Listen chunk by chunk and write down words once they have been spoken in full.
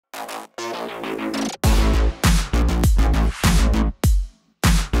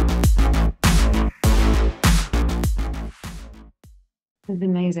This is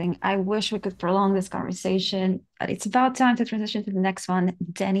amazing. I wish we could prolong this conversation, but it's about time to transition to the next one.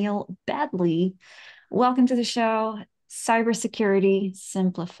 Daniel Badley, welcome to the show. Cybersecurity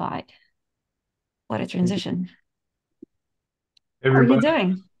Simplified. What a Thank you, transition. How are you everybody.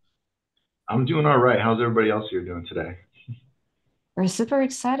 doing? I'm doing all right. How's everybody else here doing today? We're super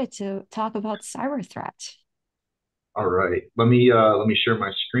excited to talk about cyber threat. All right. Let me share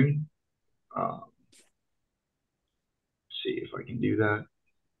my screen. Uh, see if I can do that.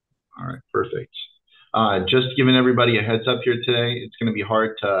 All right, perfect. Just giving everybody a heads up here today. It's going to be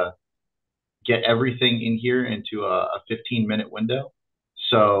hard to get everything in here into a 15-minute window.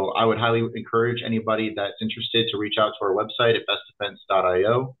 So I would highly encourage anybody that's interested to reach out to our website at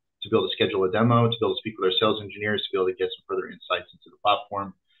bestdefense.io to be able to schedule a demo, to be able to speak with our sales engineers, to be able to get some further insights into the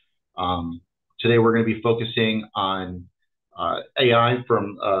platform. Um, Today, we're going to be focusing on AI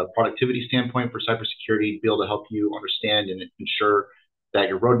from a productivity standpoint for cybersecurity, to be able to help you understand and ensure that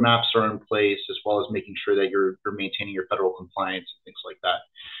your roadmaps are in place, as well as making sure that you're maintaining your federal compliance and things like that.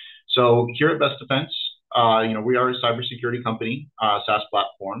 So here at Best Defense, we are a cybersecurity company, SaaS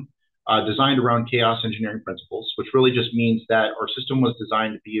platform, designed around chaos engineering principles, which really just means that our system was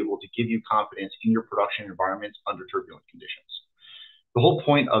designed to be able to give you confidence in your production environments under turbulent conditions. The whole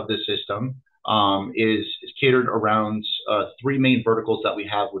point of this system is catered around three main verticals that we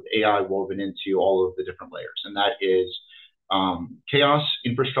have with AI woven into all of the different layers, and that is chaos,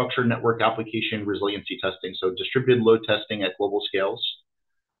 infrastructure, network application, resiliency testing, so distributed load testing at global scales,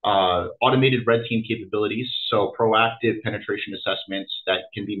 automated red team capabilities, so proactive penetration assessments that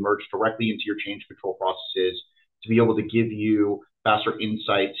can be merged directly into your change control processes to be able to give you faster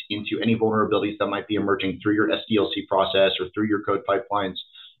insights into any vulnerabilities that might be emerging through your SDLC process or through your code pipelines,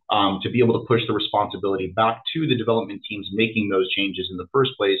 to be able to push the responsibility back to the development teams making those changes in the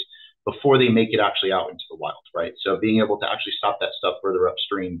first place before they make it actually out into the wild, right? So being able to actually stop that stuff further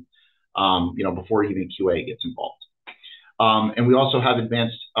upstream, before even QA gets involved. And we also have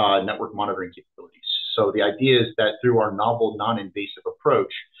advanced network monitoring capabilities. So the idea is that through our novel, non-invasive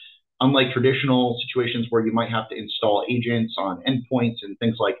approach, unlike traditional situations where you might have to install agents on endpoints and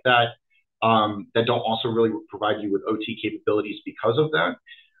things like that, that don't also really provide you with OT capabilities because of that.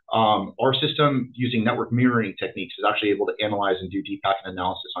 Our system, using network mirroring techniques, is actually able to analyze and do deep packet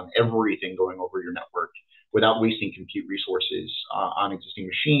analysis on everything going over your network without wasting compute resources on existing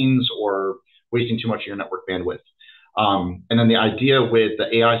machines or wasting too much of your network bandwidth. And then the idea with the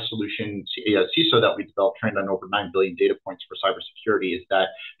AI solution, CISO, that we developed, trained on over 9 billion data points for cybersecurity, is that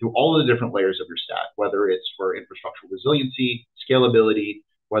through all of the different layers of your stack, whether it's for infrastructure resiliency, scalability,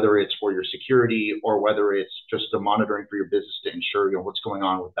 whether it's for your security, or whether it's just the monitoring for your business to ensure what's going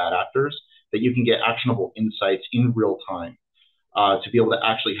on with bad actors, that you can get actionable insights in real time, to be able to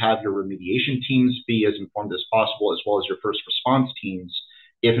actually have your remediation teams be as informed as possible, as well as your first response teams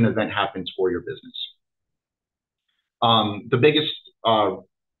if an event happens for your business. The biggest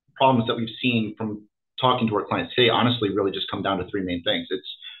problems that we've seen from talking to our clients today, honestly, really just come down to three main things.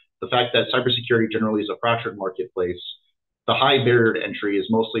 It's the fact that cybersecurity generally is a fractured marketplace. The high barrier to entry is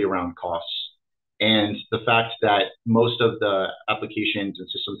mostly around costs. And the fact that most of the applications and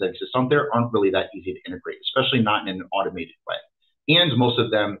systems that exist out there aren't really that easy to integrate, especially not in an automated way. And most of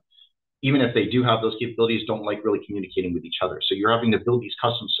them, even if they do have those capabilities, don't like really communicating with each other. So you're having to build these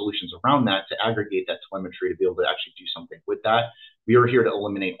custom solutions around that to aggregate that telemetry to be able to actually do something with that. We are here to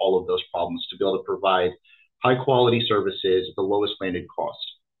eliminate all of those problems, to be able to provide high quality services at the lowest landed cost.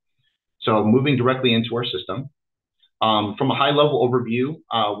 So moving directly into our system, from a high level overview,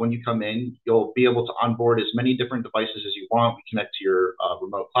 when you come in, you'll be able to onboard as many different devices as you want. We connect to your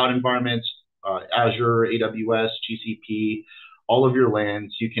remote cloud environments, Azure, AWS, GCP, all of your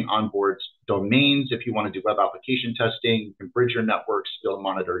LANs. You can onboard domains if you want to do web application testing. You can bridge your networks to be able to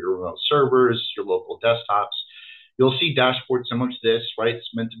monitor your remote servers, your local desktops. You'll see dashboards similar to this, right? It's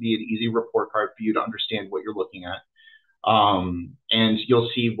meant to be an easy report card for you to understand what you're looking at. And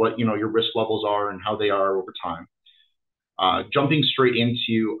you'll see what your risk levels are and how they are over time. Jumping straight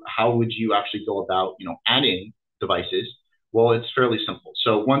into how would you actually go about, adding devices? Well, it's fairly simple.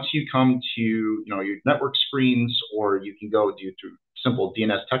 So once you come to, your network screens, or you can go do through simple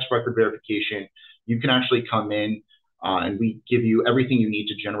DNS text record verification, you can actually come in, and we give you everything you need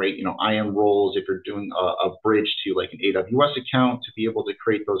to generate, IAM roles. If you're doing a bridge to like an AWS account, to be able to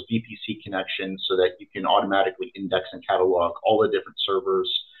create those VPC connections so that you can automatically index and catalog all the different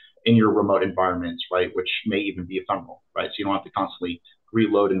servers in your remote environments, right? Which may even be ephemeral, right? So you don't have to constantly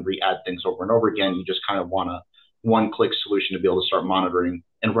reload and re-add things over and over again. You just kind of want a one-click solution to be able to start monitoring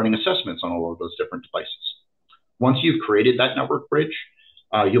and running assessments on all of those different devices. Once you've created that network bridge,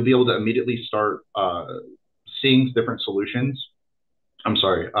 you'll be able to immediately start seeing different solutions I'm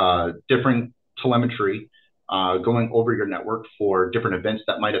sorry, different telemetry going over your network for different events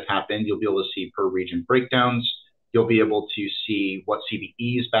that might have happened. You'll be able to see per region breakdowns. You'll be able to see what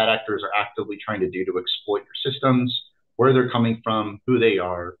CVEs bad actors are actively trying to do to exploit your systems, where they're coming from, who they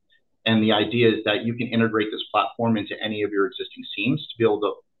are. And the idea is that you can integrate this platform into any of your existing SIEMs to be able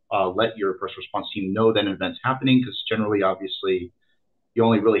to let your first response team know that an event's happening, because generally, obviously, you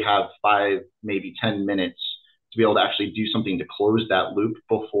only really have 5, maybe 10 minutes to be able to actually do something to close that loop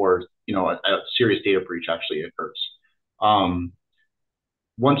before a serious data breach actually occurs.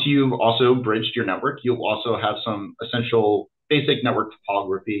 Once you've also bridged your network, you'll also have some essential basic network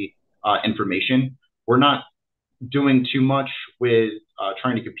topography information. We're not doing too much with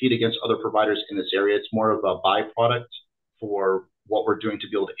trying to compete against other providers in this area. It's more of a byproduct for what we're doing to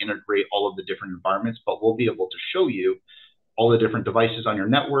be able to integrate all of the different environments, but we'll be able to show you all the different devices on your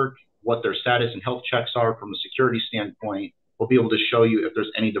network, what their status and health checks are from a security standpoint. We'll be able to show you if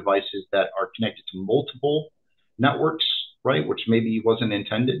there's any devices that are connected to multiple networks, right, which maybe wasn't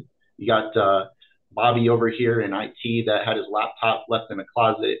intended. You got Bobby over here in IT that had his laptop left in a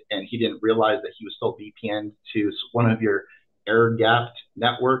closet, and he didn't realize that he was still VPN to one of your air-gapped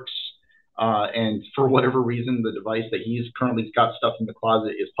networks. And for whatever reason, the device that he's currently got stuff in the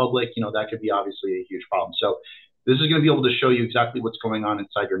closet is public. That could be obviously a huge problem. So this is going to be able to show you exactly what's going on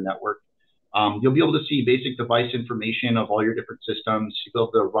inside your network. You'll be able to see basic device information of all your different systems.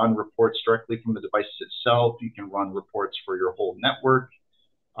 You'll be able to run reports directly from the devices itself. You can run reports for your whole network.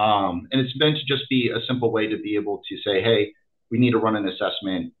 And it's meant to just be a simple way to be able to say, hey, we need to run an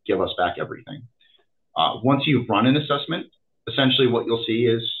assessment, give us back everything. Once you've run an assessment, essentially what you'll see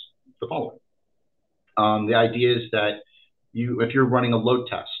is the following. The idea is that if you're running a load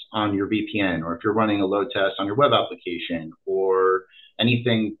test on your VPN, or if you're running a load test on your web application, or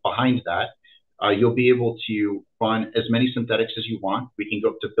anything behind that, you'll be able to run as many synthetics as you want. We can go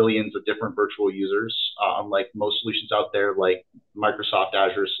up to billions of different virtual users, unlike most solutions out there, like Microsoft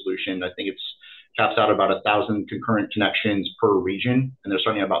Azure solution. I think it's caps out about 1,000 concurrent connections per region, and they're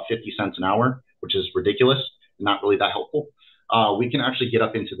starting at about 50 cents an hour, which is ridiculous, not really that helpful. We can actually get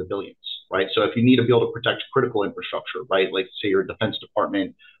up into the billions, right? So if you need to be able to protect critical infrastructure, right, like say your defense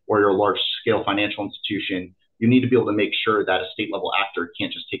department or your large scale financial institution, you need to be able to make sure that a state level actor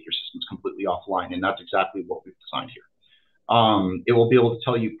can't just take your systems completely offline. And that's exactly what we've designed here. It will be able to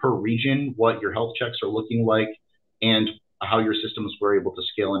tell you per region what your health checks are looking like and how your systems were able to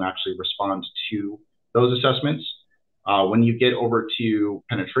scale and actually respond to those assessments. When you get over to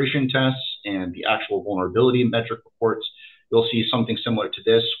penetration tests and the actual vulnerability metric reports, you'll see something similar to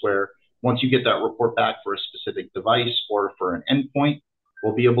this, where once you get that report back for a specific device or for an endpoint,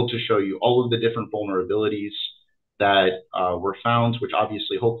 we'll be able to show you all of the different vulnerabilities that were found, which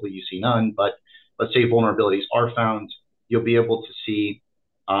obviously, hopefully you see none, but let's say vulnerabilities are found, you'll be able to see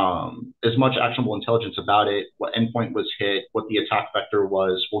as much actionable intelligence about it, what endpoint was hit, what the attack vector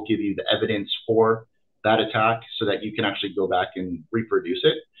was. We'll give you the evidence for that attack so that you can actually go back and reproduce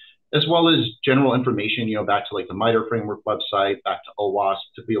it, as well as general information, back to like the MITRE framework website, back to OWASP,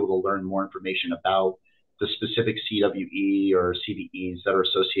 to be able to learn more information about the specific CWE or CVEs that are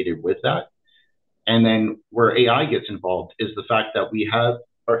associated with that. And then where AI gets involved is the fact that we have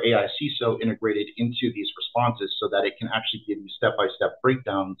our AI CISO integrated into these responses so that it can actually give you step-by-step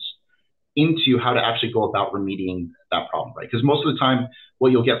breakdowns into how to actually go about remediating that problem, right? Because most of the time,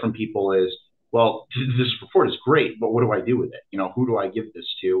 what you'll get from people is, well, this report is great, but what do I do with it? Who do I give this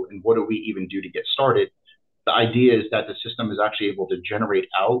to? And what do we even do to get started? The idea is that the system is actually able to generate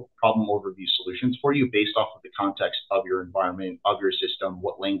out problem overview solutions for you based off of the context of your environment, of your system,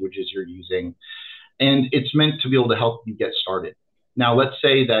 what languages you're using. And it's meant to be able to help you get started. Now, let's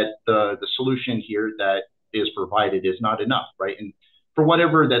say that the solution here that is provided is not enough, right? And for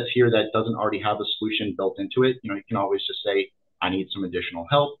whatever that's here that doesn't already have a solution built into it, you can always just say, I need some additional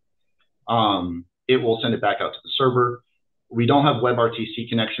help. It will send it back out to the server. We don't have WebRTC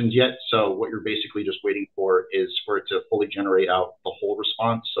connections yet, so what you're basically just waiting for is for it to fully generate out the whole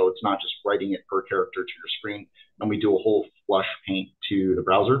response. So it's not just writing it per character to your screen. And we do a whole flush paint to the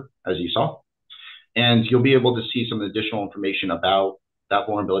browser, as you saw. And you'll be able to see some additional information about that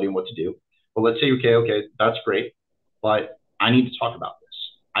vulnerability and what to do. But let's say, okay, that's great, but I need to talk about this.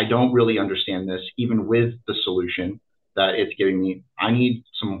 I don't really understand this, even with the solution that it's giving me. I need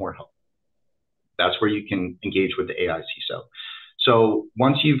some more help. That's where you can engage with the AI CISO. So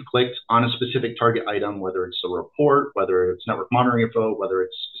once you've clicked on a specific target item, whether it's a report, whether it's network monitoring info, whether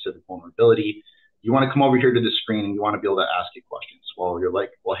it's specific vulnerability, you want to come over here to the screen and you want to be able to ask it questions. Well, you're like,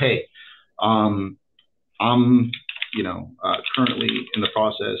 well, hey, I'm currently in the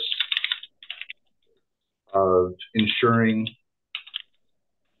process of ensuring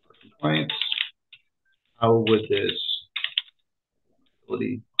clients, how would this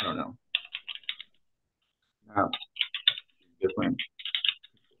ability, I don't know, have different,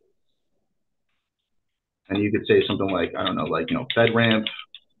 and you could say something like, I don't know, like, FedRAMP,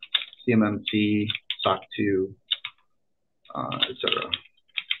 CMMC, SOC 2, etc.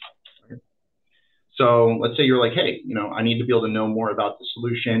 So let's say you're like, hey, I need to be able to know more about the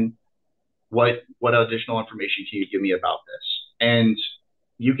solution. What additional information can you give me about this? And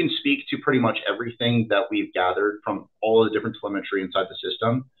you can speak to pretty much everything that we've gathered from all of the different telemetry inside the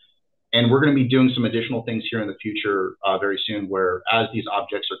system. And we're going to be doing some additional things here in the future very soon, where as these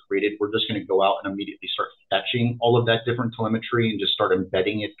objects are created, we're just going to go out and immediately start fetching all of that different telemetry and just start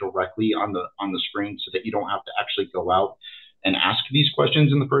embedding it directly on the screen, so that you don't have to actually go out and ask these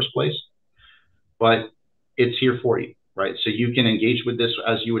questions in the first place. But it's here for you, right? So you can engage with this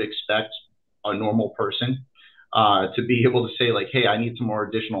as you would expect a normal person to be able to say, like, hey, I need some more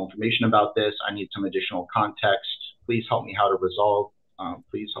additional information about this. I need some additional context. Please help me how to resolve.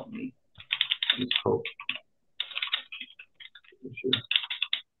 Please help me.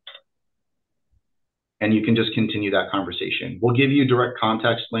 And you can just continue that conversation. We'll give you direct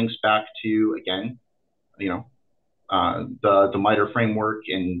context links back to, again, the MITRE framework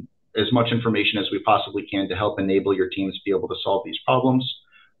and as much information as we possibly can to help enable your teams to be able to solve these problems.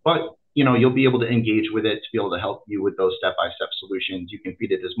 But you'll be able to engage with it to be able to help you with those step-by-step solutions. You can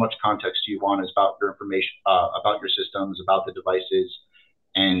feed it as much context you want as about your information, about your systems, about the devices,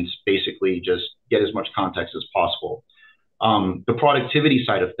 and basically just get as much context as possible. The productivity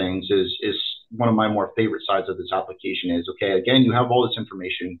side of things is one of my more favorite sides of this application. Is, okay, again, you have all this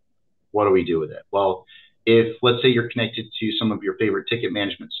information. What do we do with it? Well, if let's say you're connected to some of your favorite ticket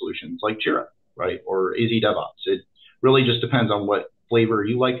management solutions like Jira, right, or AZ DevOps, it really just depends on what flavor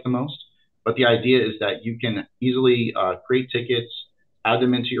you like the most. But the idea is that you can easily create tickets, add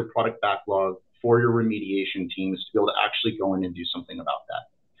them into your product backlog for your remediation teams to be able to actually go in and do something about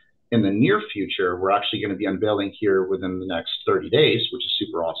that. In the near future, we're actually going to be unveiling here within the next 30 days, which is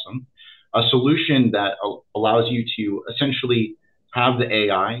super awesome, a solution that allows you to essentially have the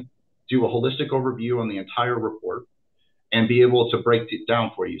AI do a holistic overview on the entire report and be able to break it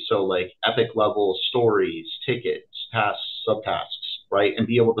down for you. So like epic level stories, tickets, tasks, subtasks, right? And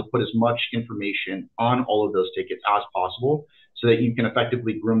be able to put as much information on all of those tickets as possible, so that you can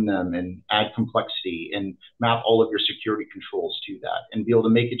effectively groom them and add complexity and map all of your security controls to that, and be able to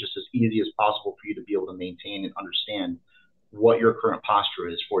make it just as easy as possible for you to be able to maintain and understand what your current posture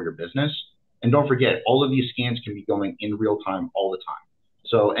is for your business. And don't forget, all of these scans can be going in real time all the time.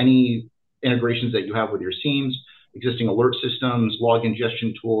 So any integrations that you have with your teams, existing alert systems, log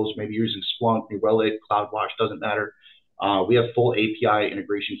ingestion tools, maybe using Splunk, New Relic, CloudWatch, doesn't matter. We have full API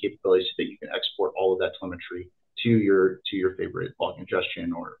integration capabilities so that you can export all of that telemetry to your favorite log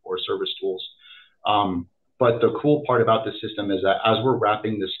ingestion or service tools. But the cool part about this system is that as we're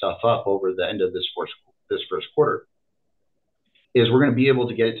wrapping this stuff up over the end of this first quarter, is we're going to be able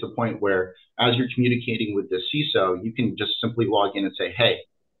to get it to the point where as you're communicating with the CISO, you can just simply log in and say, hey,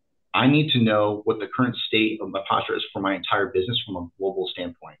 I need to know what the current state of my posture is for my entire business from a global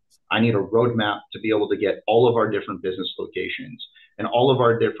standpoint. I need a roadmap to be able to get all of our different business locations and all of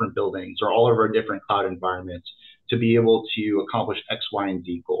our different buildings or all of our different cloud environments to be able to accomplish X, Y, and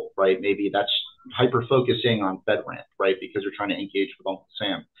Z goal, right? Maybe that's hyper-focusing on FedRAMP, right? Because you're trying to engage with Uncle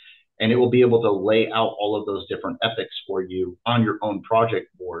Sam. And it will be able to lay out all of those different epics for you on your own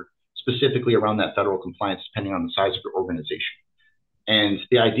project board, specifically around that federal compliance, depending on the size of your organization. And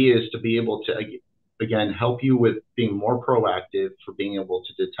the idea is to be able to, again, help you with being more proactive, for being able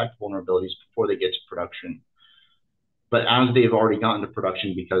to detect vulnerabilities before they get to production. But as they've already gotten to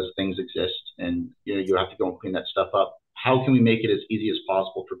production, because things exist and you have to go and clean that stuff up, how can we make it as easy as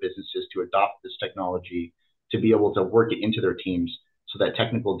possible for businesses to adopt this technology, to be able to work it into their teams, so that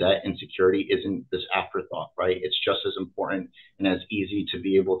technical debt and security isn't this afterthought, right? It's just as important and as easy to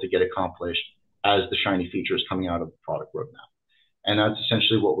be able to get accomplished as the shiny features coming out of the product roadmap. And that's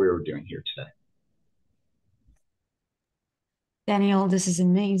essentially what we were doing here today. Daniel, this is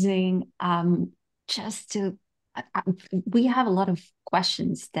amazing. We have a lot of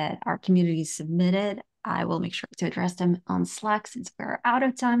questions that our community submitted. I will make sure to address them on Slack since we're out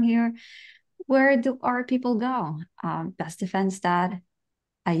of time here. Where do our people go? BestDefense.io.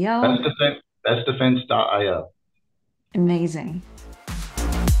 BestDefense.io. Amazing.